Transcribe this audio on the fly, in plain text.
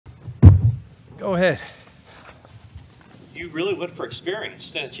Go ahead. You really went for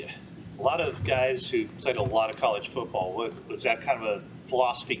experience, didn't you? A lot of guys who played a lot of college football. Was that kind of a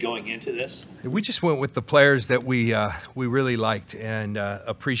philosophy going into this? We just went with the players that we really liked and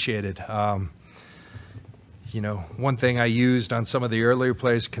appreciated. One thing I used on some of the earlier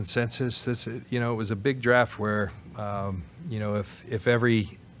players, consensus. This, it was a big draft where, if every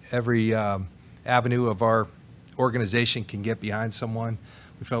avenue of our organization can get behind someone,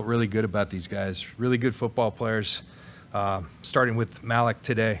 we felt really good about these guys. Really good football players. Starting with Malik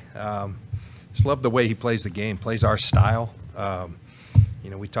today. Just love the way he plays the game, plays our style.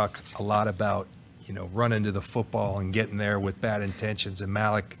 We talk a lot about, running to the football and getting there with bad intentions, and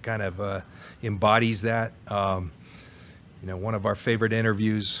Malik kind of embodies that. One of our favorite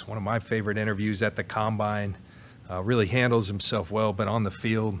interviews, one of my favorite interviews at the Combine, really handles himself well, but on the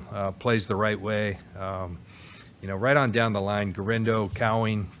field, plays the right way. Right on down the line, Guerendo,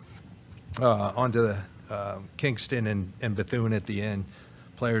 Cowing, onto the Kingston and Bethune at the end,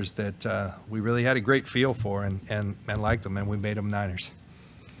 players that we really had a great feel for and liked them, and we made them Niners.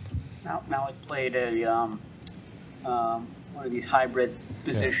 Malik played one of these hybrid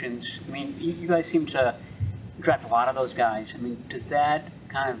positions. Yeah. I mean, you guys seem to draft a lot of those guys. I mean, does that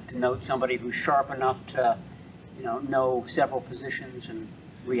kind of denote somebody who's sharp enough to, know several positions and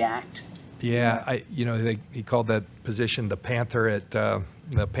react? Yeah, he called that position the Panther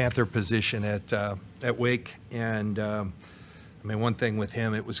position at Wake, and one thing with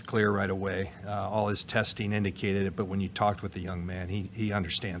him, it was clear right away. All his testing indicated it, but when you talked with the young man, he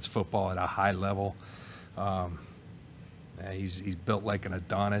understands football at a high level. He's built like an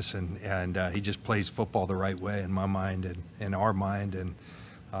Adonis, and he just plays football the right way in my mind and in our mind, and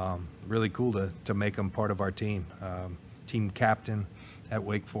really cool to make him part of our team. Team captain at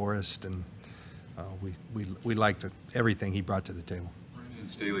Wake Forest, and we liked everything he brought to the table. Brandon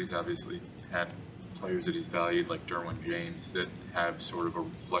Staley's obviously had players that he's valued, like Derwin James, that have sort of a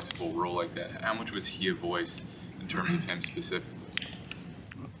flexible role like that. How much was he a voice in terms of him specifically?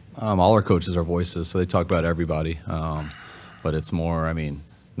 All our coaches are voices, so they talk about everybody. But it's more,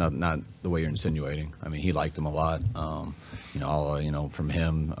 not the way you're insinuating. He liked him a lot. From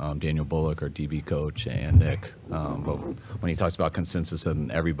him, Daniel Bullock, our DB coach, and Nick. But when he talks about consensus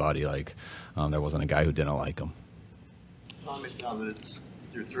and everybody, there wasn't a guy who didn't like him. Now that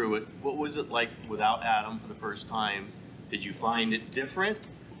you're through it, what was it like without Adam for the first time? Did you find it different?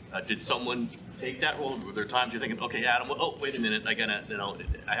 Did someone take that role? Were there times you're thinking, okay, Adam, oh, wait a minute,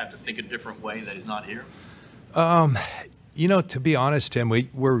 I have to think a different way that he's not here? To be honest, Tim,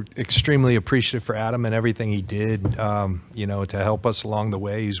 we're extremely appreciative for Adam and everything he did, to help us along the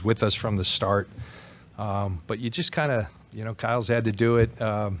way. He's with us from the start. But you just kind of, Kyle's had to do it.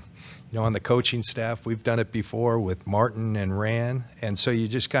 On the coaching staff, we've done it before with Martin and Ran. And so you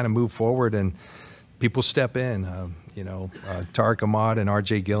just kind of move forward and people step in. Tariq Ahmad and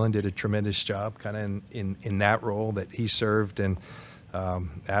R.J. Gillen did a tremendous job kind of in that role that he served. And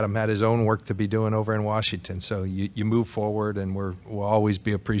Adam had his own work to be doing over in Washington. So you move forward, and we'll always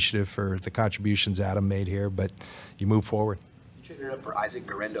be appreciative for the contributions Adam made here, but you move forward. You traded it up for Isaac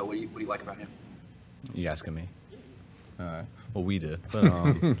Guerendo. What do you like about him? You asking me? Well, we did.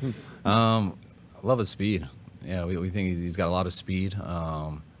 But, love his speed. Yeah, we think he's got a lot of speed.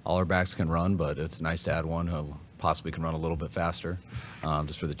 All our backs can run, but it's nice to add one who possibly can run a little bit faster,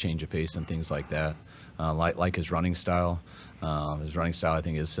 just for the change of pace and things like that. Like his running style. His running style, I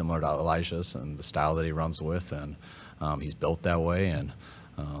think, is similar to Elijah's and the style that he runs with, and he's built that way, and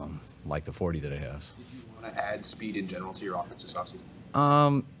like the 40 that he has. Did you want to add speed in general to your offense this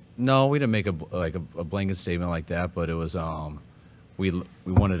offseason? No, we didn't make a blanket statement like that, but it was we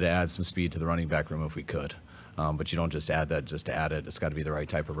wanted to add some speed to the running back room if we could. But you don't just add that just to add it. It's got to be the right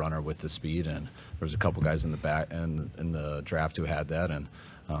type of runner with the speed, and there was a couple guys in the back and in the draft who had that, and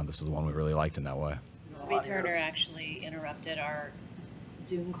this is the one we really liked in that way. Bobby Turner actually interrupted our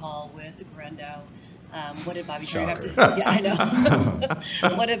Zoom call with Guerendo. What did Bobby Turner have to? Yeah, I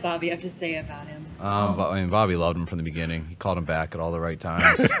know. What did Bobby have to say about him? Bobby loved him from the beginning. He called him back at all the right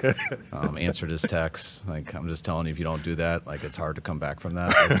times. Answered his texts. I'm just telling you, if you don't do that, it's hard to come back from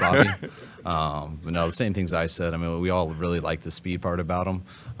that with Bobby. But no, the same things I said. We all really like the speed part about him.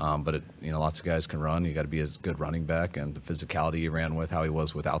 But lots of guys can run. You got to be a good running back, and the physicality he ran with, how he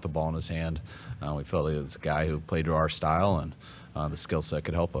was without the ball in his hand. We felt he was a guy who played to our style, and the skill set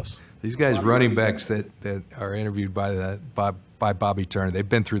could help us. These guys, running backs that are interviewed by Bobby Turner, they've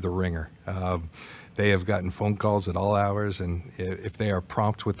been through the ringer. They have gotten phone calls at all hours, and if they are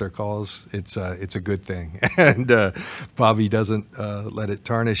prompt with their calls, it's a good thing. And Bobby doesn't let it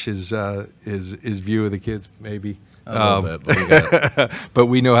tarnish his view of the kids, maybe. A little bit, but we got it. But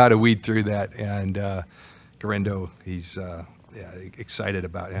we know how to weed through that. And Guerendo, he's excited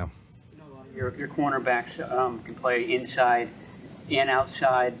about him. Your cornerbacks can play inside and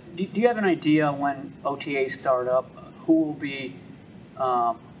outside. Do you have an idea when OTAs start up who will be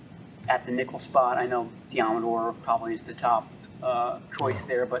at the nickel spot? I know Diamador probably is the top choice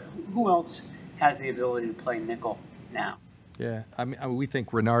there, but who else has the ability to play nickel now? Yeah, I mean, we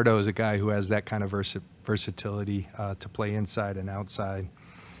think Renardo is a guy who has that kind of versatility to play inside and outside.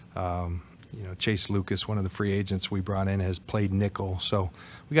 You know, Chase Lucas, one of the free agents we brought in, has played nickel. So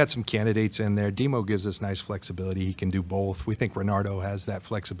we got some candidates in there. Demo gives us nice flexibility. He can do both. We think Renardo has that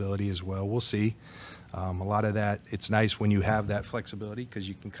flexibility as well. We'll see. A lot of that, it's nice when you have that flexibility because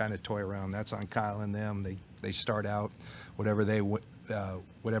you can kind of toy around. That's on Kyle and them. They start out whatever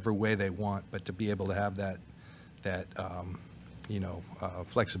way they want, but to be able to have that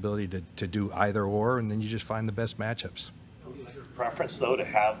flexibility to do either or, and then you just find the best matchups. Preference, though, to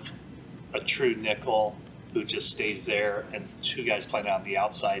have a true nickel who just stays there and two guys playing on the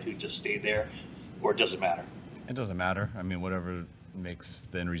outside who just stay there, or does it matter? It doesn't matter. I mean, whatever makes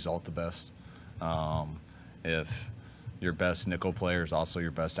the end result the best. If your best nickel player is also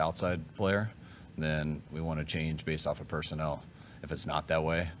your best outside player, then we want to change based off of personnel. If it's not that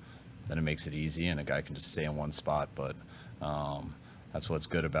way, then it makes it easy and a guy can just stay in one spot. But that's what's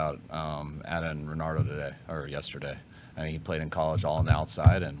good about Adam Renardo today, or yesterday. I mean, he played in college all on the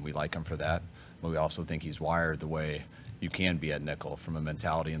outside, and we like him for that. But we also think he's wired the way you can be at nickel from a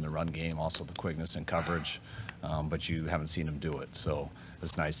mentality in the run game, also the quickness and coverage. But you haven't seen him do it. So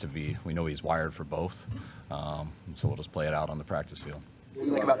it's nice to be, we know he's wired for both. So we'll just play it out on the practice field. What do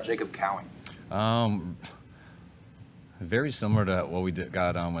you think about Jacob Cowing? Very similar to what we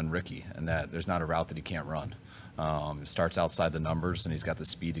got in Ricky, in that there's not a route that he can't run. It starts outside the numbers, and he's got the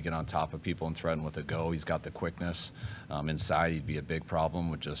speed to get on top of people and threaten with a go. He's got the quickness. Inside, he'd be a big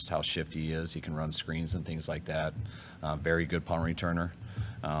problem with just how shifty he is. He can run screens and things like that. Very good punt returner.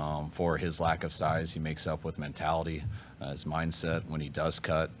 For his lack of size, he makes up with mentality, his mindset. When he does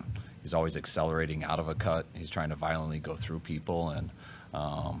cut, he's always accelerating out of a cut. He's trying to violently go through people, and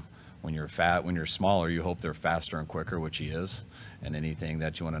when you're smaller, you hope they're faster and quicker, which he is. And anything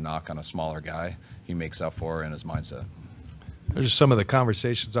that you want to knock on a smaller guy, he makes up for in his mindset. Those are some of the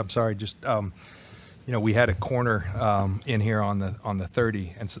conversations. I'm sorry, just we had a corner in here on the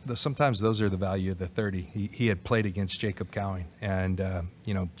 30, and sometimes those are the value of the 30. He had played against Jacob Cowing, and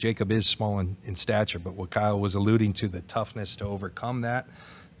Jacob is small in stature, but what Kyle was alluding to, the toughness to overcome that.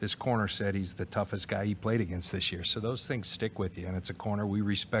 This corner said he's the toughest guy he played against this year. So those things stick with you, and it's a corner. We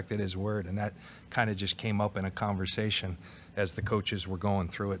respected his word, and that kind of just came up in a conversation as the coaches were going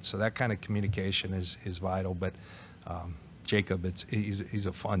through it. So that kind of communication is vital. But Jacob, he's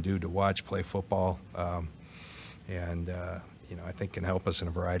a fun dude to watch play football, and I think can help us in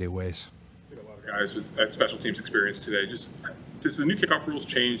a variety of ways. A lot of guys with special teams experience today. Does the new kickoff rules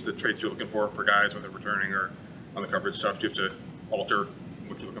change the traits you're looking for guys when they're returning or on the coverage stuff? Do you have to alter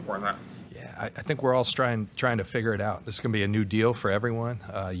what you're looking for in that? Yeah, I think we're all trying to figure it out. This is going to be a new deal for everyone.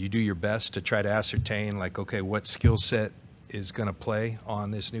 You do your best to try to ascertain, like, okay, what skill set is going to play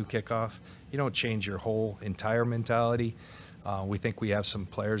on this new kickoff. You don't change your whole entire mentality. We think we have some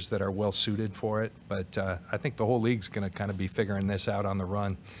players that are well suited for it, but I think the whole league's going to kind of be figuring this out on the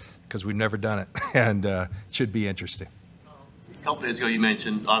run because we've never done it, and it should be interesting. A couple days ago, you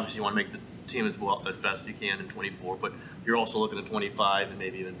mentioned obviously you want to make the team as best you can in 24, but you're also looking at 25 and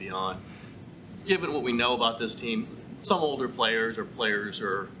maybe even beyond. Given what we know about this team, some older players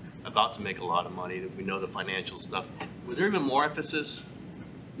are about to make a lot of money. That we know the financial stuff. Was there even more emphasis,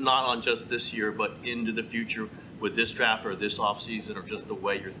 not on just this year, but into the future with this draft or this offseason, or just the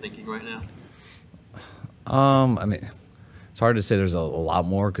way you're thinking right now? I mean, it's hard to say there's a lot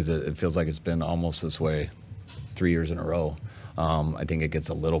more because it feels like it's been almost this way 3 years in a row. I think it gets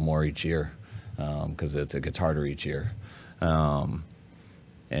a little more each year because it gets harder each year. And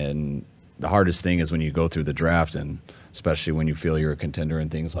the hardest thing is when you go through the draft, and especially when you feel you're a contender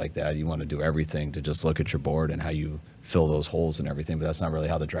and things like that, you want to do everything to just look at your board and how you fill those holes and everything, but that's not really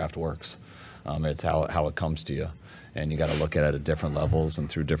how the draft works. It's how it comes to you, and you got to look at it at different levels and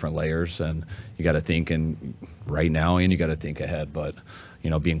through different layers, and you got to think right now, and you got to think ahead. But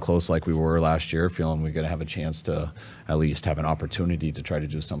being close like we were last year, feeling we're going to have a chance to at least have an opportunity to try to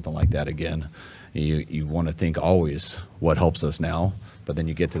do something like that again. You want to think always what helps us now, but then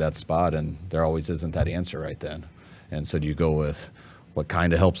you get to that spot and there always isn't that answer right then. And so do you go with what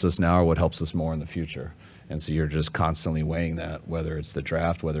kind of helps us now or what helps us more in the future? And so you're just constantly weighing that, whether it's the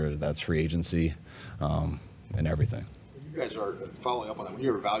draft, whether that's free agency, and everything. When you You guys are following up on that. When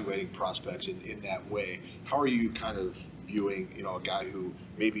you're evaluating prospects in that way, how are you kind of viewing, a guy who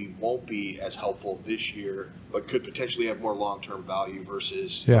maybe won't be as helpful this year, but could potentially have more long-term value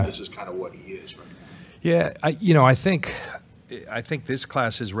versus this is kind of what he is right now? Yeah, I think this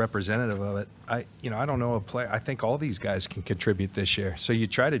class is representative of it. I don't know a player. I think all these guys can contribute this year. So you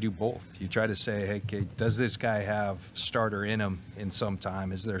try to do both. You try to say, hey, okay, does this guy have starter in him in some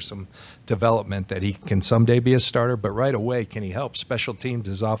time? Is there some development that he can someday be a starter? But right away, can he help? Special teams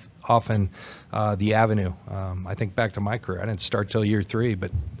is often the avenue. I think back to my career. I didn't start till year 3,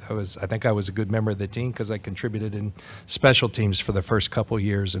 but I think I was a good member of the team because I contributed in special teams for the first couple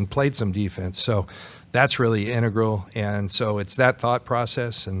years and played some defense. So that's really integral. And so it's that thought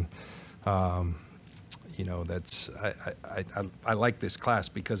process. And, that's I like this class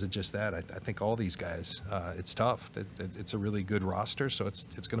because of just that. I think all these guys, it's tough. It's a really good roster, so it's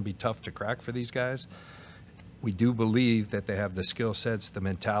going to be tough to crack for these guys. We do believe that they have the skill sets, the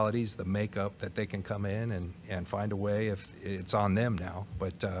mentalities, the makeup that they can come in and find a way if it's on them now.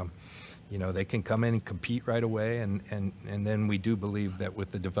 But, they can come in and compete right away. And then we do believe that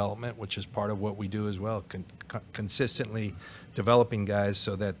with the development, which is part of what we do as well, consistently developing guys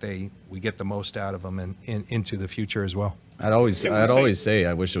so that we get the most out of them and into the future as well. I'd always say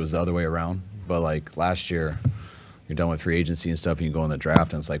I wish it was the other way around. But like last year, you're done with free agency and stuff, and you go in the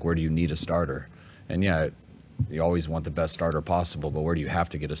draft, and it's like, where do you need a starter? And yeah, you always want the best starter possible, but where do you have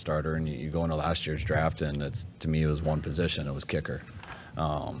to get a starter? And you go into last year's draft, and to me, it was one position. It was kicker.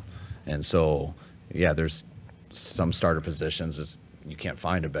 And so, yeah, there's some starter positions you can't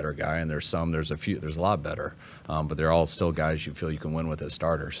find a better guy, and there's a lot better. But they're all still guys you feel you can win with as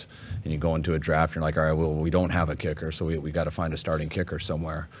starters. And you go into a draft, and you're like, all right, well, we don't have a kicker, so we got to find a starting kicker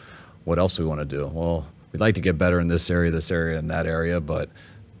somewhere. What else do we want to do? Well, we'd like to get better in this area, and that area, but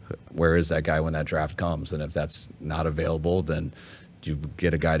where is that guy when that draft comes? And if that's not available, then you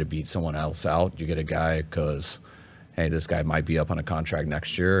get a guy to beat someone else out. You get a guy because, hey, this guy might be up on a contract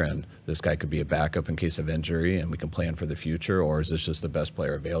next year, and this guy could be a backup in case of injury, and we can plan for the future, or is this just the best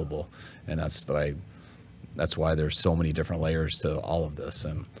player available? And that's why there's so many different layers to all of this.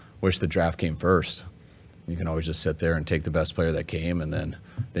 And wish the draft came first. You can always just sit there and take the best player that came, and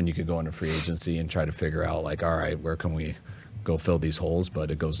then you could go into free agency and try to figure out, like, all right, where can we go fill these holes?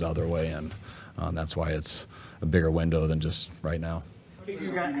 But it goes the other way, and that's why it's a bigger window than just right now.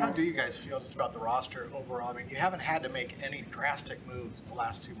 How do you guys feel just about the roster overall? I mean, you haven't had to make any drastic moves the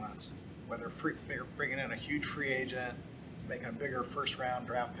last 2 months, whether bringing in a huge free agent, making a bigger first-round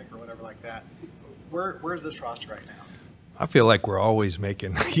draft pick or whatever like that. Where's this roster right now? I feel like we're always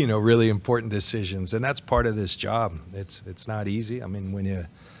making, really important decisions, and that's part of this job. It's not easy. I mean, when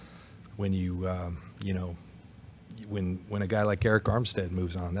a guy like Eric Armstead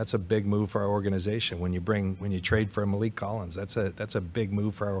moves on, that's a big move for our organization. When you trade for Malik Collins, that's a big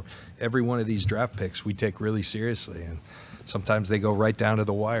move for every one of these draft picks we take really seriously, and sometimes they go right down to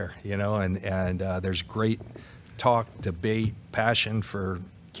the wire, and there's great talk, debate, passion for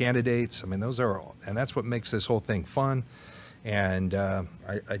candidates. I mean, and that's what makes this whole thing fun. And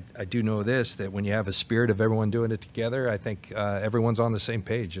I do know that when you have a spirit of everyone doing it together, I think everyone's on the same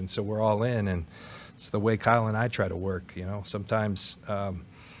page, and so we're all in. And it's the way Kyle and I try to work. Sometimes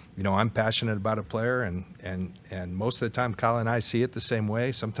I'm passionate about a player, and most of the time Kyle and I see it the same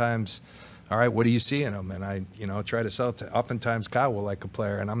way. Sometimes, all right, what do you see in him? And I try to sell it to. Oftentimes Kyle will like a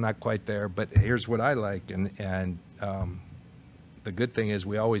player, and I'm not quite there, but here's what I like. And the good thing is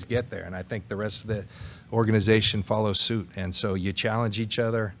we always get there, and I think the rest of the organization follows suit. And so you challenge each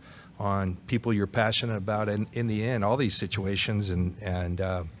other on people you're passionate about, and in the end, all these situations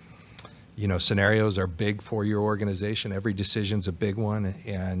and scenarios are big for your organization. Every decision's a big one,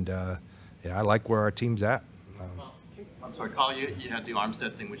 and I like where our team's at. I'm sorry, Kyle, you had the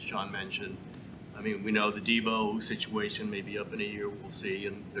Armstead thing, which John mentioned. I mean, we know the Debo situation may be up in a year, we'll see,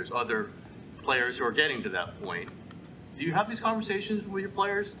 and there's other players who are getting to that point. Do you have these conversations with your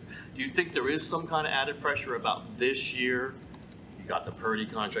players? Do you think there is some kind of added pressure about this year? You got the Purdy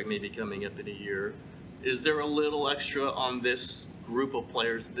contract maybe coming up in a year. Is there a little extra on this group of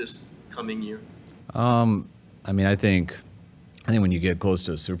players this coming year? I think when you get close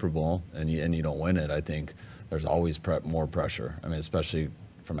to a Super Bowl and you don't win it, I think there's always more pressure. I mean, especially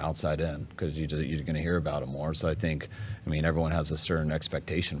from outside in, because you're going to hear about it more. So I think, everyone has a certain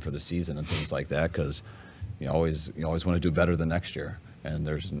expectation for the season and things like that, because you always want to do better than next year, and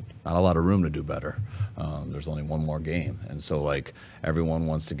there's not a lot of room to do better. There's only one more game, and so like everyone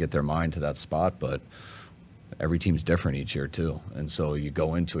wants to get their mind to that spot, but every team's different each year too. And so you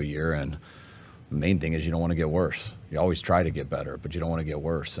go into a year and the main thing is you don't want to get worse. You always try to get better, but you don't want to get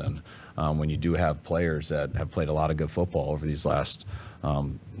worse. And when you do have players that have played a lot of good football over these last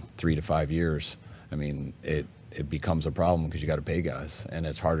 3 to 5 years, I mean, it becomes a problem because you got to pay guys, and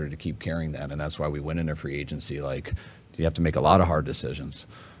it's harder to keep carrying that. And that's why we went into free agency. Like, you have to make a lot of hard decisions,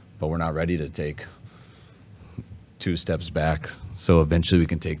 but we're not ready to take 2 steps back, so eventually we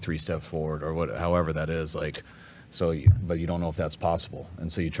can take 3 steps forward, or however that is. Like, so, but you don't know if that's possible,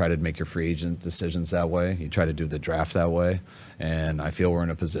 and so you try to make your free agent decisions that way. You try to do the draft that way, and I feel we're in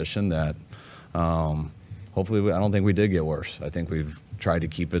a position that hopefully I don't think we did get worse. I think we've tried to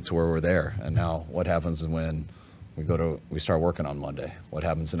keep it to where we're there. And now, what happens when we start working on Monday? What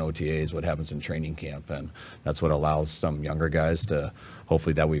happens in OTAs? What happens in training camp? And that's what allows some younger guys to,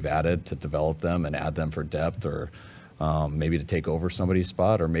 hopefully that we've added, to develop them and add them for depth, or maybe to take over somebody's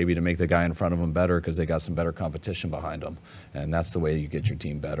spot, or maybe to make the guy in front of them better because they got some better competition behind them. And that's the way you get your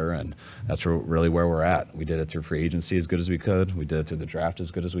team better, and that's really where we're at. We did it through free agency as good as we could. We did it through the draft as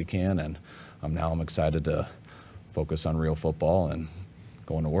good as we can, and now I'm excited to focus on real football and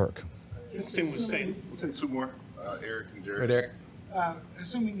going to work. Kingston was saying. We'll take 2 more. Eric and Jarrett. Right, Eric.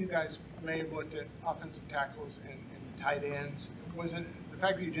 Assuming you guys may have looked at offensive tackles and tight ends, was it the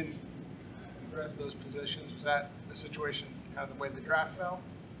fact that you didn't address those positions, was that the situation, kind of the way the draft fell?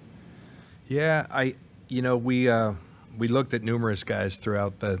 Yeah, we looked at numerous guys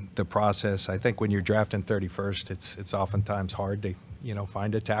throughout the process. I think when you're drafting 31st, it's oftentimes hard to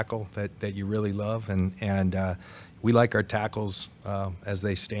find a tackle that you really love, and we like our tackles as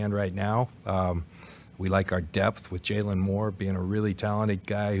they stand right now. We like our depth with Jalen Moore being a really talented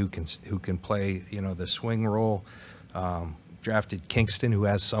guy who can play the swing role. Drafted Kingston, who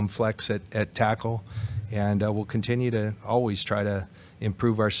has some flex at tackle, and we'll continue to always try to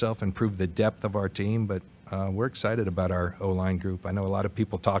improve ourselves, improve the depth of our team. But we're excited about our O-line group. I know a lot of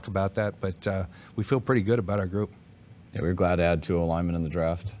people talk about that, but we feel pretty good about our group. Yeah, we were glad to add 2 O-linemen in the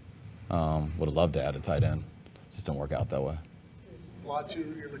draft. Would have loved to add a tight end. Just didn't work out that way.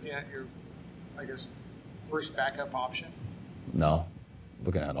 Latu, you're looking at your, I guess, first backup option? No,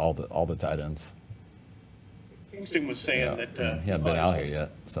 looking at all the tight ends. Kingston was saying that he hasn't been out here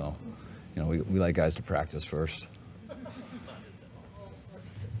yet, so we like guys to practice first.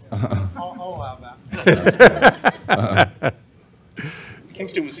 I'll allow that.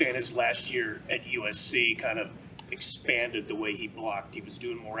 Kingston was saying his last year at USC kind of expanded the way he blocked. He was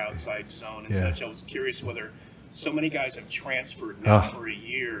doing more outside zone and such. I was curious whether so many guys have transferred now for a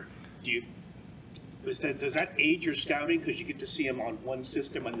year. Does that aid your scouting because you get to see him on one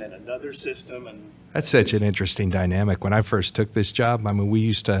system and then another system? And that's such an interesting dynamic. When I first took this job, I mean, we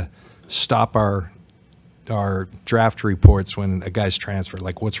used to stop our draft reports when a guy's transferred.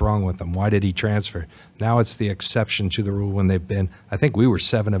 Like, what's wrong with him? Why did he transfer? Now it's the exception to the rule when they've been. I think we were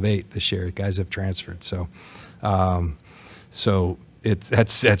 7 of 8 this year. Guys have transferred. So,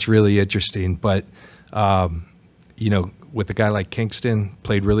 that's really interesting. But with a guy like Kingston,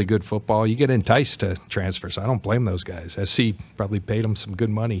 played really good football, you get enticed to transfer. So I don't blame those guys. SC probably paid them some good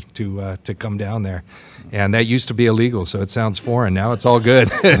money to come down there. And that used to be illegal, so it sounds foreign. Now it's all good.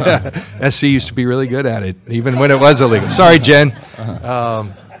 SC used to be really good at it, even when it was illegal. Sorry, Jen.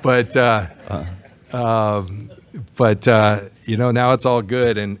 But now it's all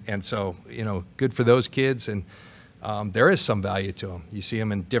good. And so, good for those kids. And there is some value to them. You see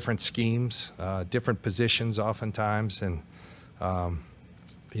them in different schemes, different positions oftentimes, and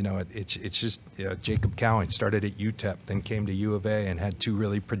it's just Jacob Cowing started at UTEP, then came to U of A and had 2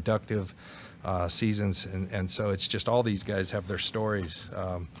 really productive seasons, and so it's just all these guys have their stories.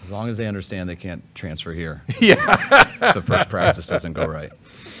 As long as they understand they can't transfer here. Yeah, if the first practice doesn't go right.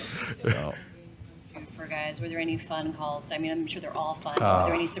 So. For guys, were there any fun calls? I mean, I'm sure they're all fun. Were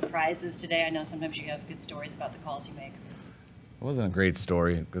there any surprises today? I know sometimes you have good stories about the calls you make. It wasn't a great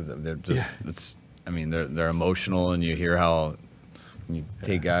story because they're just they're emotional, and you hear how you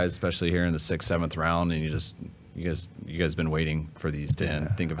take guys, especially here in the 6th, 7th round, and you guys been waiting for these to end.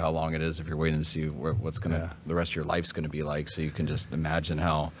 Think of how long it is if you're waiting to see what's the rest of your life's gonna be like. So you can just imagine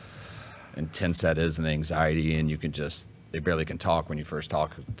how intense that is, and the anxiety, and they barely can talk when you first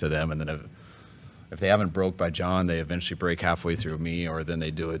talk to them, and then if they haven't broke by John, they eventually break halfway through me, or then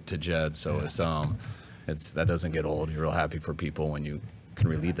they do it to Jed. So that doesn't get old. You're real happy for people when you can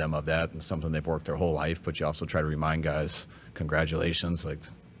relieve them of that, and something they've worked their whole life. But you also try to remind guys, congratulations. Like,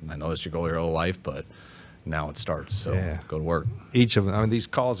 I know that's your goal your whole life, but now it starts. So go to work. Each of them. I mean, these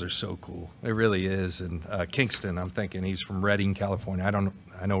calls are so cool. It really is. And Kingston, I'm thinking he's from Redding, California.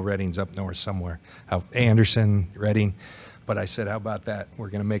 I know Redding's up north somewhere. Anderson, Redding. But I said, how about that? We're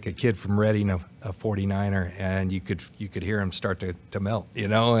going to make a kid from Reading a 49er, and you could hear him start to melt, you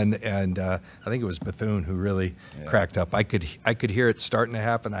know. And I think it was Bethune who really cracked up. I could hear it starting to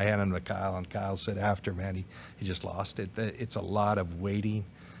happen. I handed him to Kyle, and Kyle said after, man, he just lost it. It's a lot of waiting.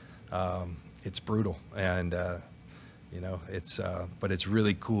 It's brutal, and you know, but it's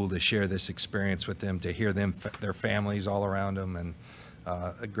really cool to share this experience with them, to hear them, their families all around them, and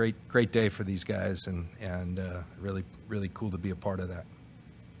a great day for these guys, and really cool to be a part of that.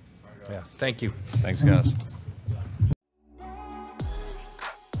 Yeah, thank you. Thanks, guys.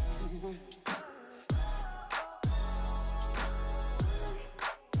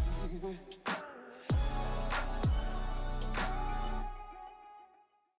 Mm-hmm.